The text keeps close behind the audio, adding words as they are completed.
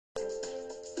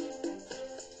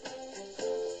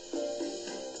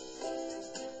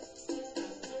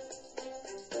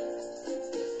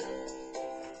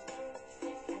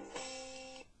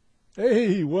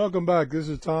Hey, welcome back. This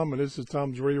is Tom, and this is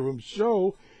Tom's Radio Room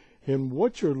Show. And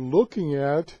what you're looking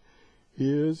at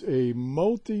is a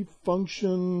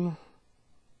multi-function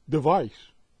device.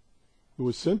 It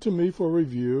was sent to me for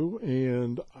review,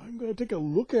 and I'm going to take a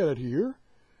look at it here.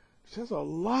 It has a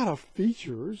lot of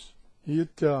features.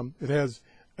 It has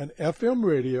an FM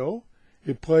radio.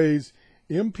 It plays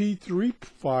MP3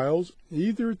 files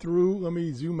either through, let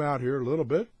me zoom out here a little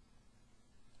bit,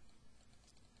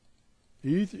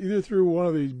 either through one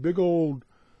of these big old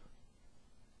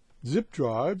zip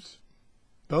drives,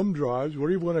 thumb drives,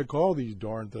 whatever you want to call these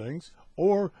darn things,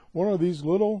 or one of these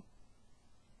little,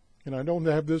 and I don't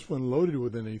have this one loaded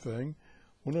with anything,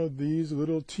 one of these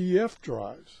little TF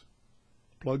drives.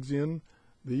 Plugs in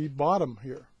the bottom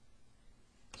here.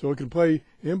 So it can play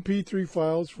MP3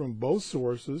 files from both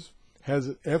sources, has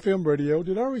an FM radio.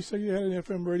 Did I already say you had an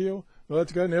FM radio? Well,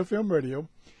 it's got an FM radio.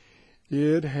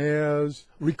 It has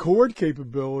record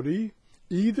capability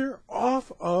either off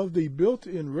of the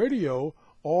built-in radio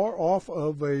or off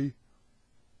of a,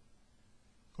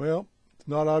 well, it's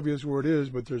not obvious where it is,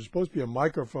 but there's supposed to be a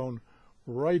microphone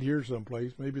right here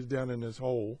someplace. Maybe it's down in this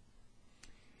hole.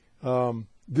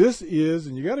 This is,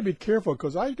 and you got to be careful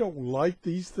because I don't like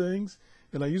these things,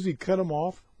 and I usually cut them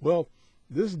off. Well,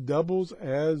 this doubles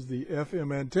as the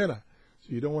FM antenna,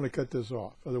 so you don't want to cut this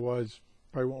off. Otherwise,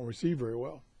 probably won't receive very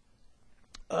well.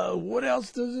 What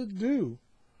else does it do?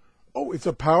 Oh, it's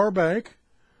a power bank.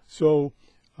 So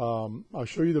I'll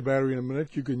show you the battery in a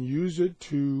minute. You can use it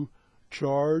to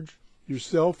charge your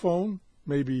cell phone,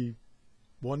 maybe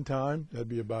one time. That'd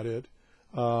be about it.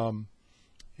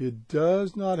 It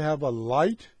does not have a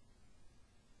light.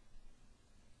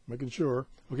 Making sure.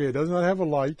 Okay, it does not have a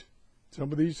light.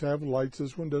 Some of these have lights.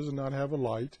 This one does not have a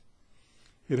light.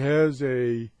 It has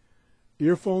a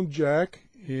earphone jack,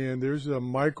 and there's a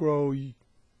micro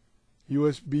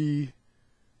USB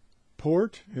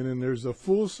port, and then there's a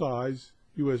full-size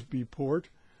USB port.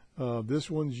 This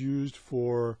one's used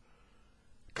for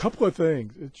a couple of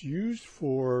things. It's used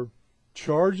for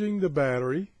charging the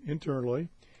battery internally.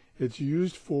 It's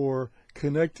used for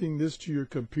connecting this to your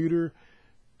computer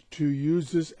to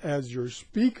use this as your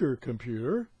speaker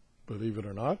computer, believe it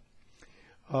or not.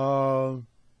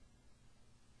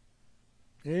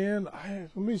 And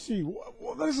let me see.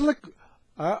 Let's look.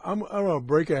 I'm going to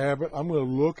break a habit. I'm going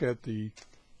to look at the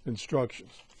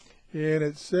instructions. And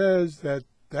it says that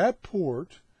that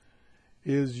port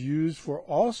is used for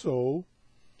also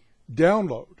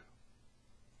download.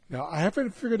 Now, I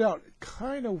haven't figured out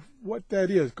kind of what that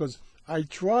is because I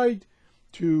tried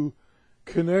to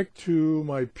connect to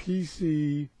my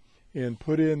PC and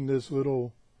put in this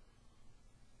little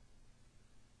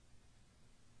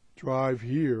drive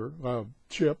here,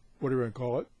 chip, whatever you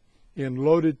call it, and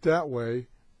load it that way.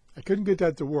 I couldn't get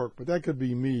that to work, but that could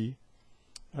be me.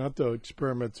 I have to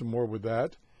experiment some more with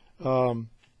that.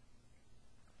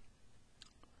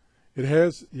 It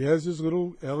has this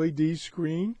little LED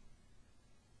screen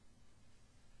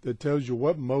that tells you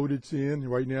what mode it's in.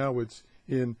 Right now it's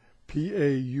in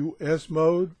PAUS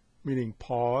mode, meaning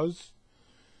pause.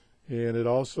 And it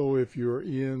also, if you're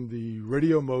in the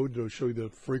radio mode, it'll show you the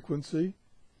frequency.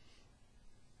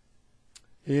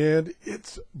 And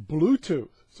it's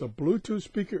Bluetooth. It's a Bluetooth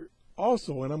speaker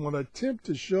also, and I'm going to attempt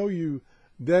to show you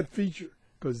that feature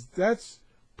because that's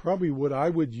probably what I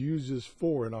would use this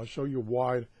for, and I'll show you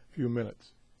why in a few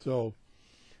minutes. So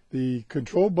the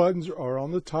control buttons are on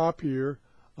the top here.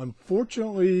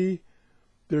 Unfortunately,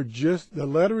 the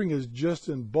lettering is just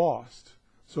embossed,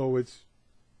 so it's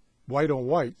white on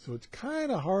white, so it's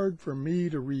kind of hard for me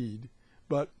to read,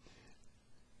 but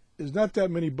there's not that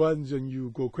many buttons, and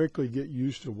you will quickly get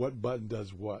used to what button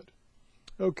does what.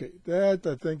 Okay, that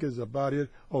I think is about it.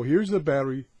 Oh, here's the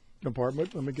battery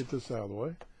compartment. Let me get this out of the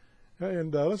way.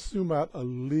 And let's zoom out a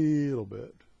little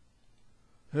bit.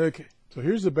 Okay, so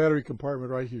here's the battery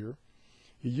compartment right here.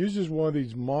 It uses one of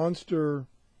these monster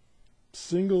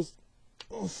single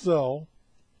cell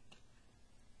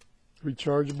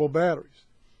rechargeable batteries.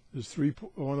 There's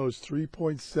one of those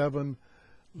 3.7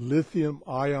 lithium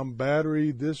ion battery.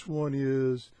 This one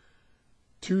is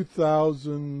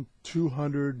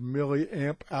 2,200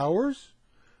 milliamp hours,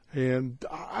 and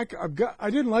I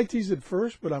didn't like these at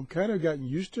first, but I'm kind of gotten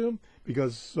used to them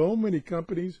because so many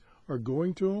companies are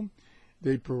going to them.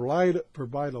 They provide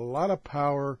a lot of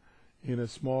power in a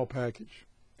small package,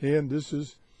 and this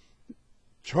is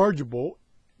chargeable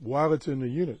while it's in the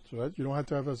unit, so that you don't have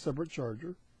to have a separate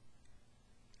charger.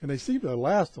 And they seem to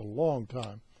last a long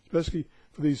time, especially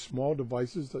for these small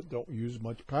devices that don't use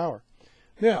much power.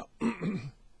 Now,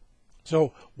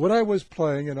 so what I was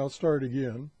playing, and I'll start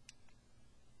again.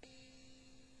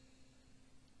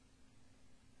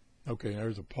 Okay,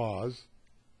 there's a pause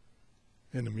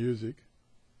in the music.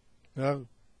 Now,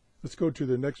 let's go to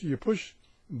the next. You push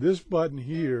this button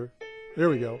here. There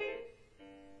we go.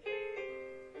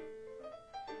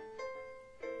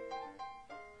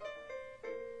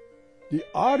 The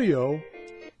audio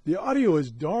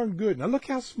is darn good. Now look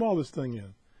how small this thing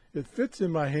is. It fits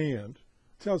in my hand.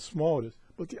 That's how small it is.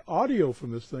 But the audio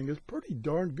from this thing is pretty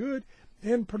darn good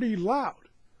and pretty loud.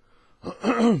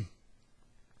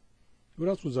 What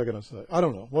else was I going to say? I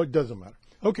don't know. Well, it doesn't matter.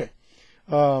 Okay.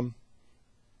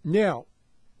 Now,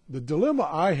 the dilemma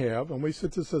I have, and we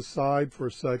set this aside for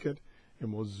a second,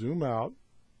 and we'll zoom out.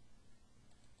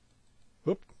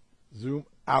 Whoop. Zoom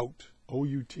out.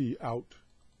 O-U-T, out.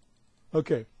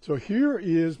 Okay, so here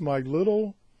is my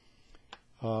little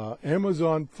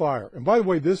Amazon Fire. And by the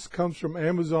way, this comes from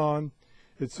Amazon.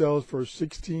 It sells for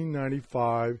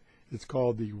 $16.95. It's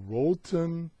called the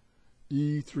Rolton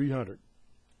E300.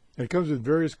 And it comes in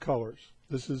various colors.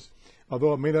 This is,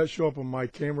 although it may not show up on my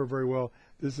camera very well,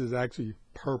 this is actually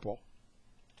purple.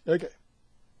 Okay.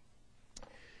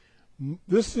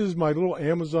 This is my little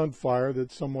Amazon Fire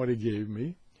that somebody gave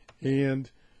me.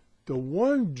 And the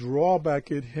one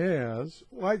drawback it has,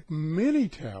 like many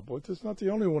tablets, it's not the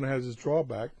only one that has this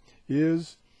drawback,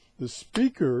 is the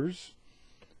speakers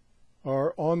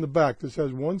are on the back. This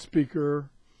has one speaker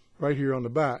right here on the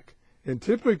back. And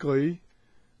typically,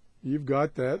 you've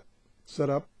got that set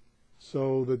up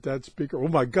so that that speaker, oh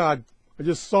my God, I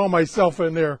just saw myself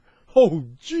in there. Oh,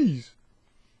 geez.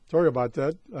 Sorry about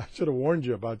that. I should have warned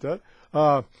you about that.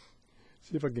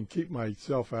 See if I can keep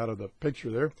myself out of the picture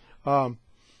there.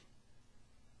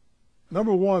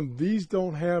 Number one, these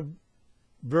don't have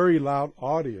very loud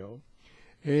audio,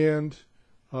 and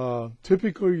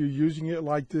typically you're using it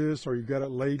like this, or you've got it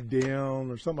laid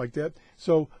down or something like that.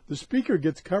 So the speaker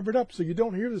gets covered up so you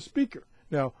don't hear the speaker.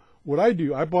 Now, what I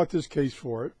do, I bought this case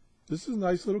for it. This is a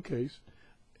nice little case,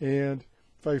 and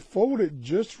if I fold it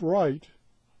just right,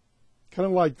 kind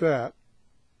of like that,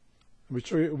 let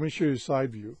me show you a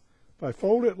side view. If I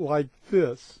fold it like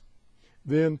this,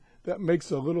 then that makes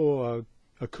a little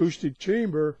acoustic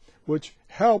chamber, which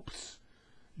helps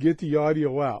get the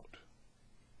audio out.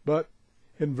 But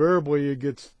invariably it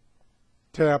gets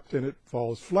tapped and it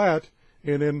falls flat,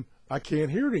 and then I can't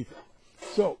hear anything.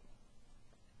 So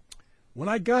when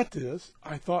I got this,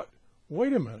 I thought,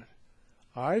 wait a minute,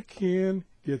 I can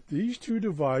get these two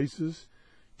devices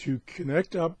to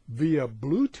connect up via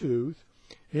Bluetooth,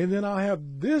 and then I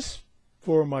have this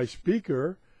for my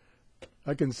speaker.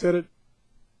 I can set it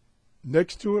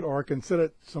next to it, or I can set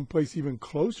it someplace even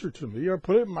closer to me, or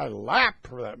put it in my lap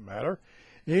for that matter,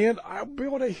 and I'll be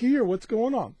able to hear what's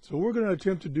going on. So we're going to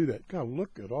attempt to do that. God,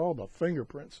 look at all the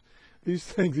fingerprints. These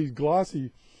things, these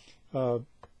glossy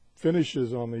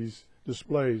finishes on these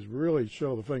displays really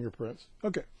show the fingerprints.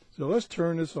 Okay, so let's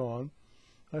turn this on.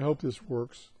 I hope this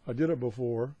works. I did it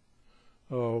before.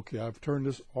 Oh, okay, I've turned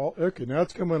this all. Okay, now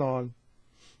it's coming on,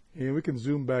 and we can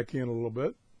zoom back in a little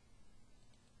bit.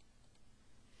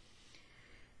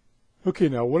 Okay,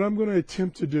 now what I'm going to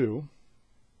attempt to do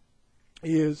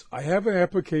is I have an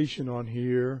application on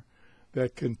here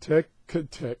that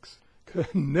connects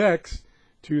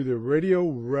to the radio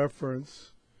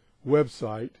reference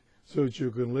website so that you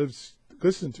can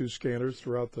listen to scanners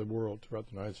throughout the world, throughout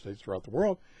the United States, throughout the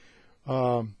world,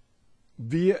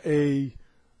 via a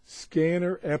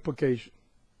scanner application.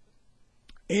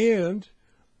 And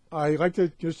I like to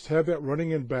just have that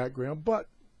running in background, but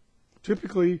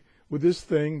typically with this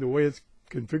thing, the way it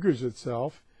configures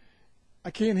itself,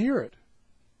 I can't hear it.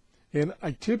 And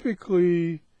I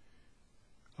typically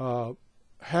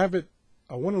have it,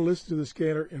 I want to listen to the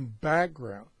scanner in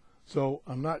background. So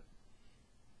I'm not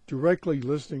directly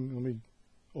listening. Let me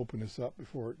open this up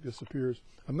before it disappears.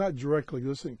 I'm not directly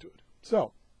listening to it.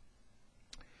 So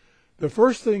the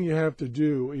first thing you have to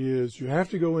do is you have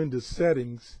to go into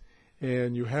settings,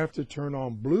 and you have to turn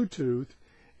on Bluetooth,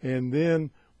 and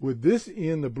then with this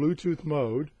in the Bluetooth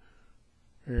mode,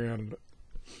 and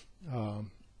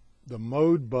the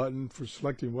mode button for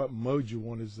selecting what mode you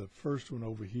want is the first one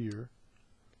over here.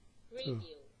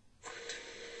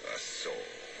 So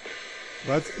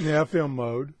that's in the FM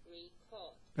mode.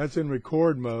 That's in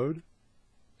record mode.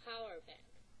 Power bank.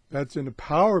 That's in the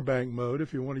power bank mode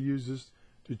if you want to use this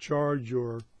to charge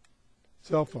your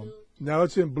cell phone. Now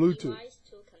it's in Bluetooth. Device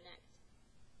to connect.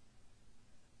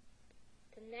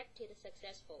 Connected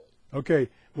successfully. Okay,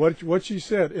 what she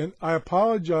said, and I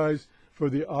apologize for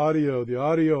the audio. The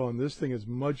audio on this thing is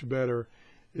much better.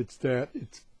 It's that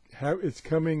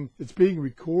it's being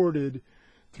recorded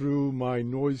through my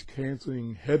noise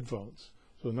canceling headphones.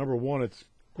 So number one, it's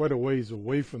quite a ways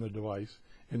away from the device,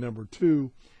 and number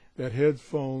two, that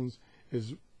headphones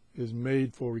is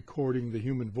made for recording the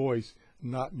human voice,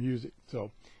 not music.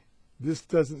 So this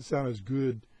doesn't sound as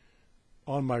good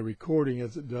on my recording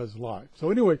as it does live. So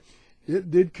anyway,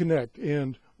 it did connect.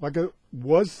 And like I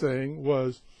was saying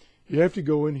was, you have to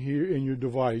go in here in your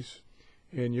device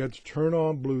and you have to turn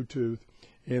on Bluetooth,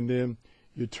 and then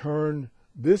you turn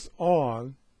this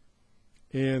on,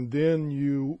 and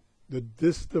then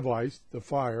this device, the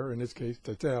Fire, in this case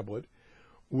the tablet,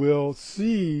 will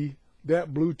see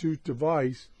that Bluetooth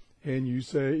device, and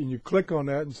you click on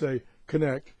that and say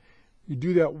connect. You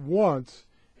do that once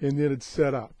and then it's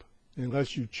set up,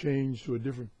 unless you change to a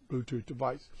different Bluetooth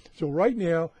device. So right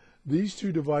now these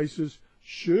two devices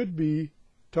should be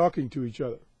talking to each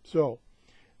other. So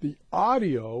the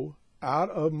audio out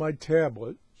of my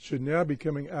tablet should now be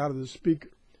coming out of the speaker.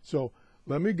 So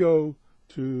let me go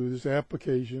to this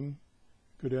application,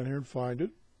 go down here and find it.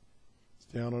 It's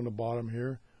down on the bottom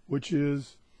here, which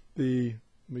is let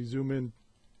me zoom in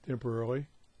temporarily,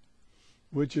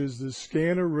 which is the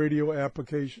scanner radio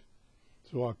application.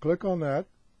 So I'll click on that,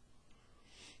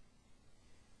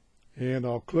 and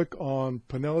I'll click on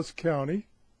Pinellas County.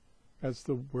 That's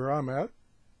where I'm at.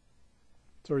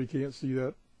 Sorry you can't see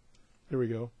that. There we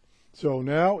go. So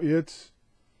now it's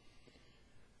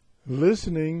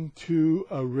listening to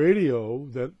a radio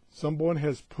that someone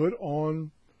has put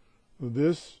on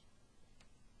this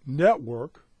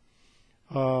network,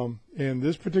 and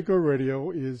this particular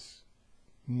radio is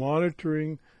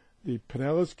monitoring the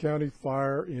Pinellas County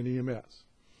Fire and EMS.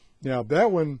 Now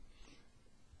that one,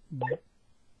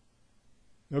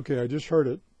 okay, I just heard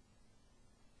it.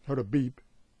 Heard a beep.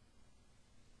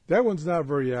 That one's not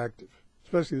very active,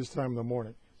 especially this time of the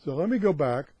morning. So let me go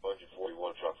back. Budget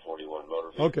 41, truck 41, motor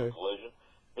vehicle collision.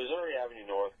 Missouri Avenue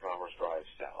North, Commerce Drive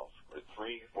South, with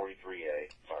 343A,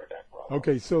 fire deck Bravo.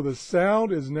 Okay, so the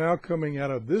sound is now coming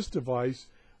out of this device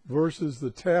versus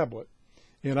the tablet,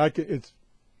 and I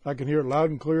can hear it loud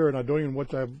and clear, and I don't even want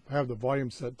to have the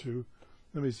volume set to.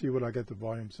 Let me see what I got the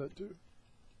volume set to.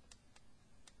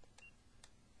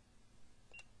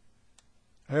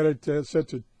 I had it set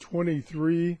to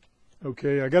 23.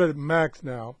 Okay, I got it at max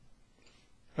now.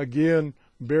 Again,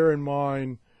 bear in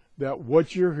mind that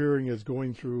what you're hearing is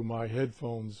going through my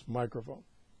headphones microphone.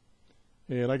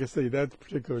 And like I say, that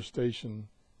particular station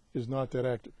is not that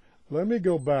active. Let me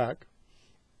go back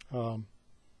and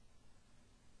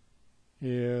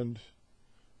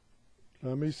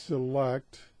let me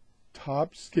select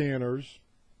top scanners.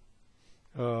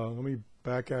 Let me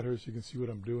back out here so you can see what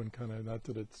I'm doing, kind of, not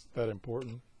that it's that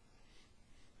important.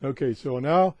 Okay, so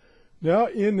now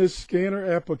in this scanner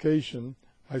application,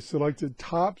 I selected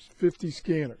top 50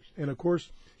 scanners. And of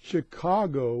course,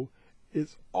 Chicago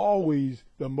is always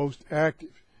the most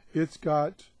active. It's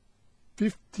got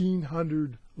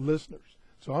 1,500 listeners.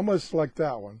 So I'm going to select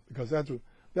that one because that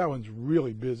one's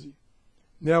really busy.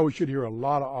 Now we should hear a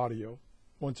lot of audio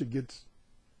once it gets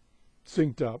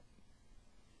synced up.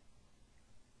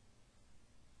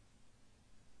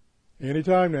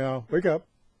 Anytime now, wake up.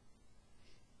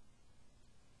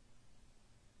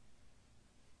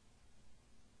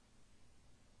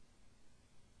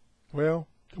 Well,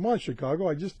 come on, Chicago.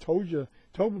 I just told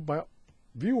my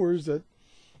viewers that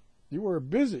you were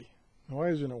busy. Why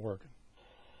isn't it working?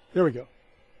 There we go.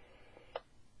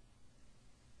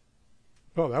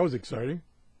 Oh, that was exciting.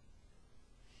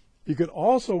 You can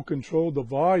also control the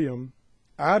volume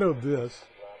out of this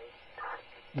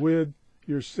with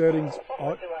your settings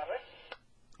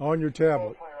on your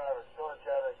tablet.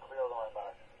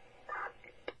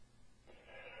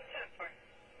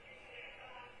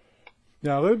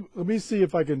 Now, let me see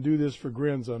if I can do this for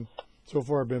grins. So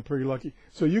far, I've been pretty lucky.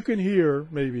 So you can hear,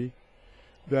 maybe,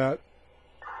 that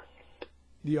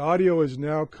the audio is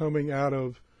now coming out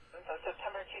of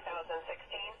September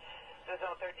 2016,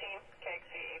 Zone 13,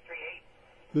 KXC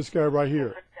 838. This guy right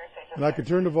here. And I can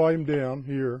turn the volume down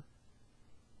here.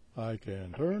 I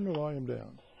can turn the volume down.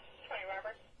 20,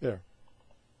 Robert. There.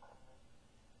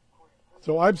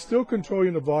 So I'm still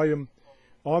controlling the volume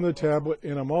on the tablet,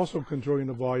 and I'm also controlling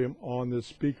the volume on this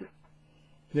speaker.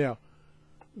 Now,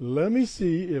 let me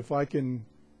see if I can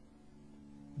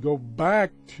go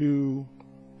back to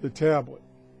the tablet.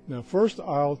 Now, first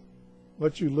I'll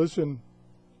let you listen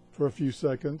for a few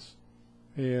seconds,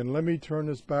 and let me turn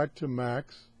this back to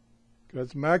max.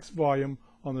 That's max volume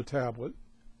on the tablet.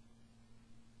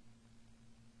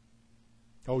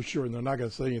 Oh, sure, and they're not going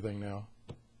to say anything now.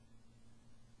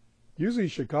 Usually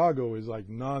Chicago is like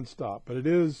nonstop, but it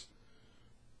is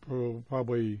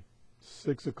probably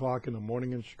 6 o'clock in the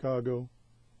morning in Chicago.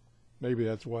 Maybe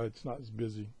that's why it's not as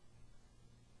busy.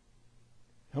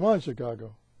 Come on,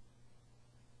 Chicago.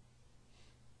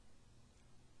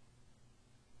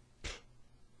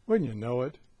 Wouldn't you know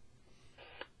it?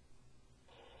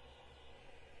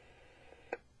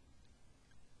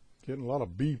 Getting a lot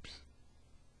of beeps.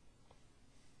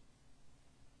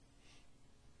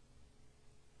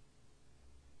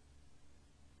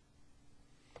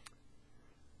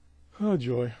 Oh,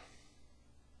 joy.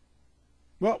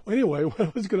 Well, anyway, what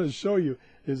I was going to show you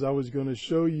is I was going to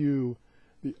show you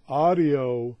the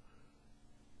audio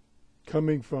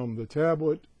coming from the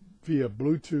tablet via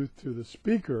Bluetooth to the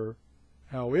speaker,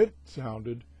 how it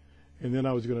sounded, and then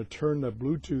I was going to turn the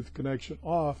Bluetooth connection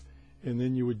off, and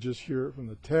then you would just hear it from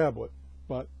the tablet.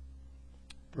 But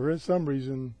for some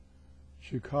reason,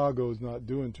 Chicago's not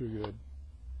doing too good.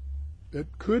 It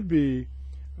could be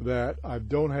that I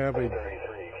don't have a...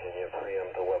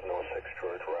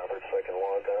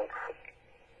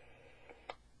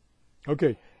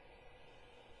 Okay.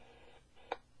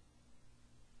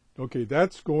 Okay,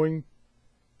 that's going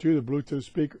to the Bluetooth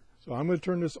speaker. So I'm going to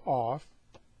turn this off.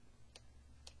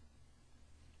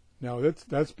 Now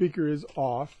that speaker is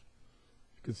off.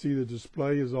 You can see the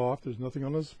display is off. There's nothing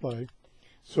on the display.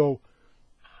 So,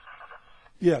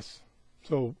 yes.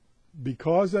 So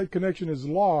because that connection is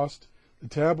lost, the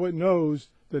tablet knows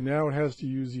that now it has to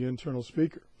use the internal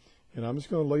speaker. And I'm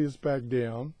just going to lay this back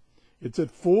down. It's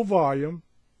at full volume.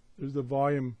 There's the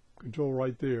volume control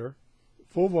right there.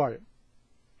 Full volume.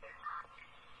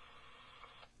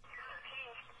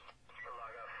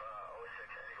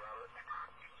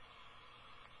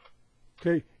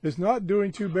 Okay, it's not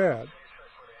doing too bad.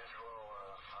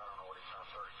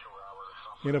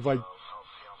 And if I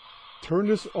turn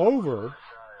this over,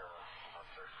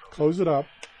 close it up,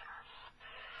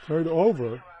 turn it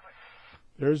over,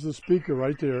 there's the speaker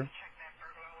right there.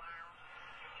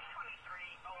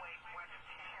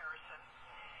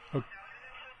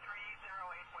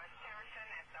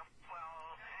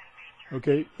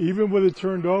 Okay, even with it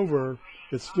turned over,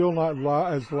 it's still not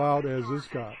as loud as this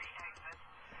got.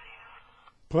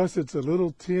 Plus, it's a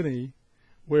little tinny,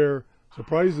 where,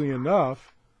 surprisingly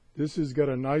enough, this has got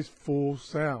a nice full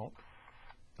sound.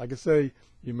 Like I say,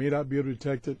 you may not be able to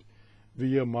detect it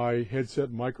via my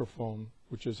headset microphone,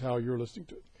 which is how you're listening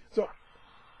to it. So,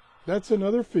 that's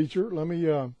another feature. Let me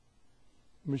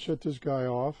shut this guy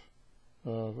off.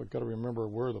 I've got to remember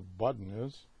where the button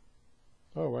is.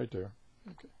 Oh, right there.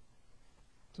 Okay.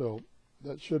 So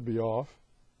that should be off.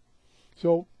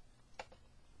 So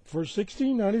for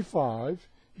 $16.95,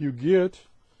 you get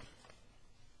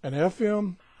an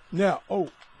FM. Now,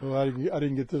 I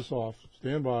didn't get this off.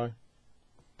 Stand by.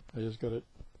 I just got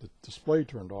the display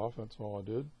turned off. That's all I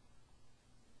did.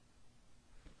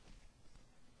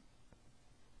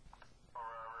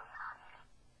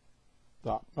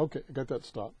 Stop. Okay, I got that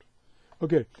stopped.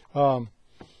 Okay.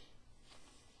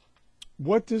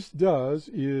 What this does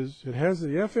is it has the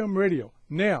FM radio.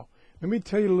 Now, let me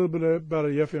tell you a little bit about the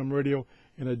FM radio,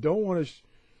 and I don't want to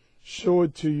show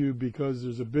it to you because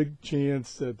there's a big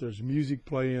chance that there's music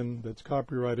playing that's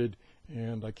copyrighted,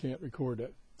 and I can't record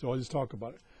that. So I'll just talk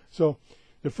about it. So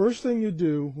the first thing you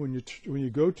do when you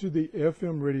go to the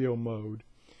FM radio mode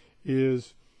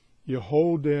is you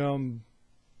hold down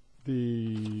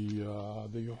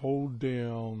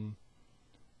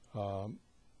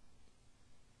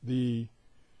the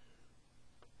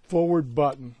forward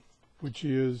button, which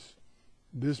is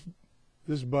this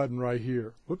button right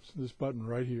here. Whoops, this button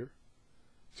right here.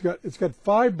 It's got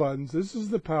 5 buttons. This is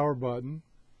the power button.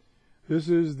 This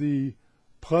is the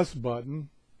plus button,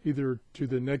 either to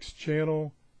the next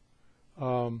channel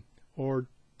or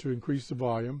to increase the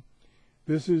volume.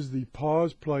 This is the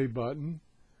pause play button.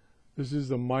 This is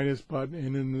the minus button,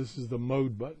 and then this is the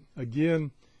mode button.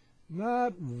 Again,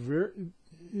 not very.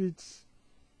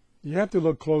 You have to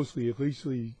look closely.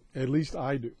 At least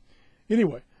I do.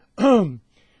 Anyway,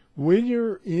 when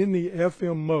you're in the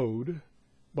FM mode,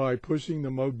 by pushing the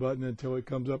mode button until it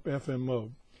comes up FM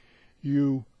mode,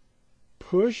 you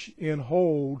push and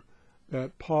hold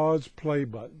that pause play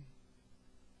button.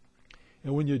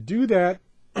 And when you do that,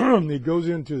 it goes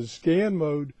into scan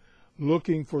mode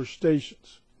looking for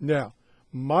stations. Now,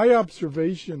 my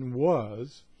observation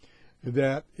was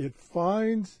that it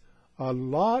finds a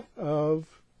lot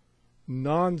of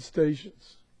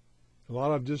non-stations, a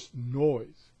lot of just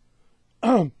noise,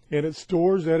 and it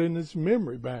stores that in its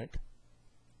memory bank.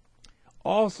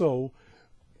 Also,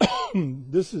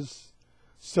 this is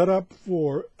set up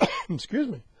for, excuse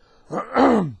me,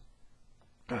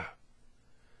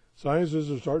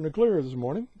 sinuses are starting to clear this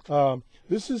morning.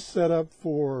 This is set up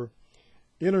for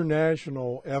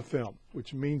international FM,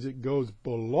 which means it goes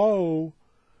below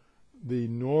the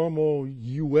normal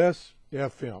US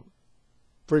FM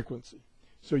frequency.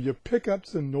 So you pick up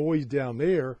some noise down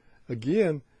there.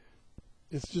 Again,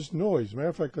 it's just noise. Matter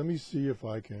of fact, let me see if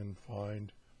I can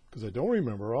find, because I don't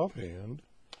remember offhand.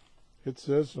 It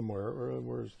says somewhere, or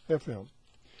where's FM?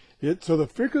 So the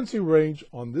frequency range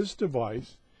on this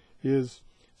device is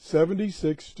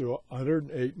 76 to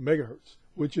 108 megahertz,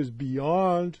 which is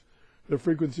beyond the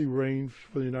frequency range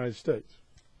for the United States,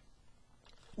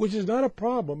 which is not a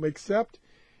problem, except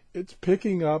it's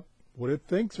picking up what it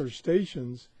thinks are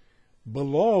stations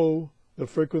below the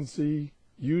frequency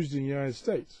used in the United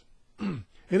States. And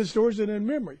it stores it in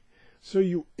memory. So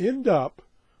you end up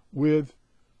with,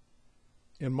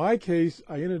 in my case,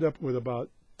 I ended up with about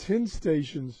 10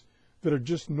 stations that are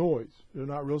just noise. They're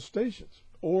not real stations.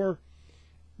 Or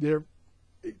they're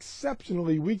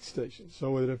exceptionally weak stations.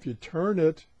 So that if you turn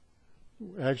it,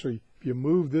 actually, if you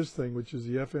move this thing, which is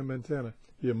the FM antenna,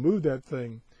 if you move that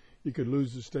thing, you could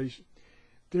lose the station.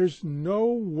 There's no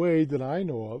way that I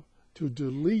know of to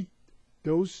delete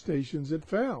those stations it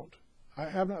found. I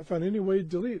have not found any way to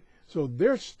delete it. So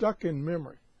they're stuck in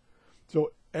memory.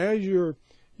 So as you're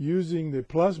using the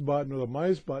plus button or the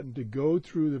minus button to go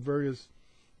through the various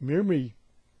memory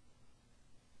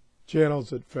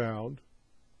channels it found,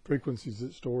 frequencies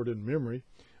that stored in memory,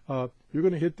 you're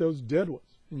going to hit those dead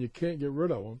ones, and you can't get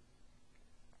rid of them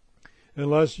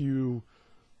unless you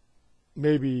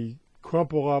maybe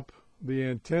crumple up the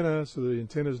antenna so the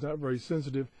antenna is not very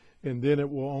sensitive, and then it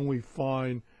will only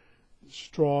find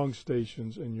strong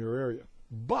stations in your area.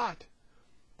 But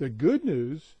the good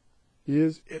news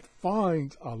is it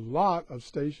finds a lot of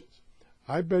stations.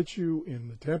 I bet you in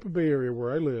the Tampa Bay area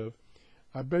where I live,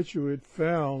 I bet you it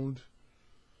found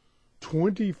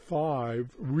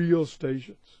 25 real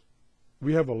stations.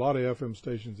 We have a lot of FM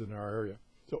stations in our area.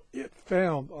 So it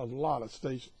found a lot of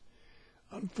stations.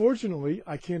 Unfortunately,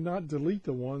 I cannot delete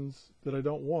the ones that I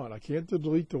don't want. I can't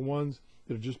delete the ones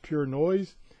that are just pure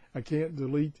noise. I can't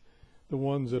delete the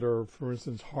ones that are, for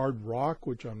instance, hard rock,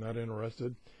 which I'm not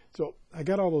interested. So I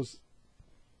got all those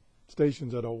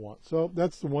stations I don't want. So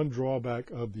that's the one drawback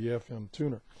of the FM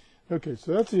tuner. Okay,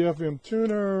 so that's the FM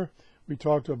tuner. We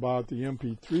talked about the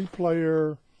MP3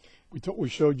 player. We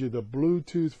showed you the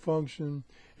Bluetooth function.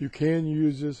 You can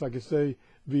use this, like I say,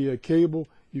 via cable.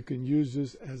 You can use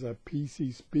this as a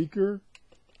PC speaker.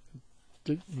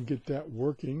 You can get that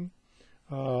working.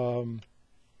 You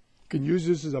can use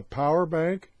this as a power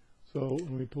bank. So let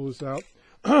me pull this out.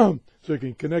 So you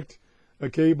can connect a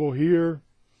cable here,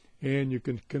 and you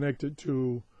can connect it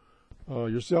to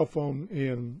your cell phone,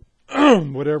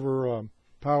 and whatever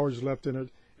power is left in it,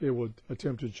 it will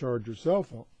attempt to charge your cell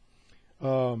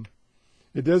phone.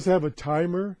 It does have a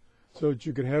timer, so that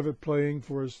you can have it playing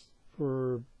for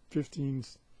 15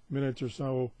 minutes or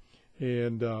so,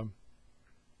 and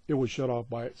it will shut off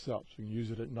by itself. So you can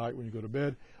use it at night when you go to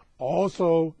bed.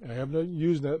 Also, I have not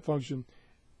used that function,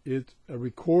 it's a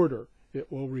recorder.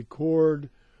 It will record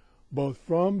both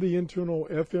from the internal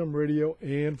FM radio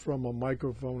and from a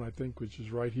microphone, I think, which is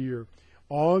right here,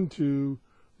 onto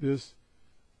this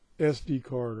SD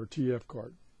card or TF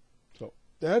card. So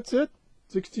that's it.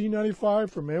 $16.95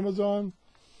 from Amazon.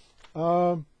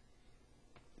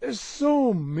 There's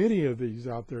so many of these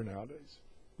out there nowadays.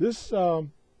 This, I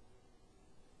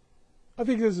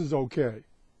think this is okay.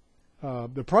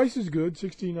 The price is good,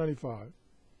 $16.95.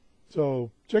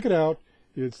 So check it out.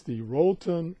 It's the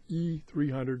Rolton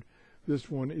E300. This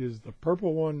one is the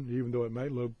purple one, even though it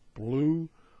might look blue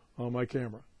on my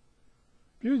camera.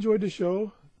 If you enjoyed the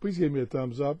show, please give me a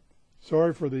thumbs up.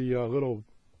 Sorry for the little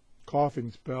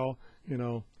coughing spell. You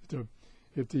know,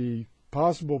 if the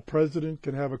possible president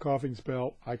can have a coughing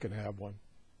spell, I can have one.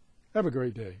 Have a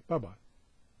great day. Bye-bye.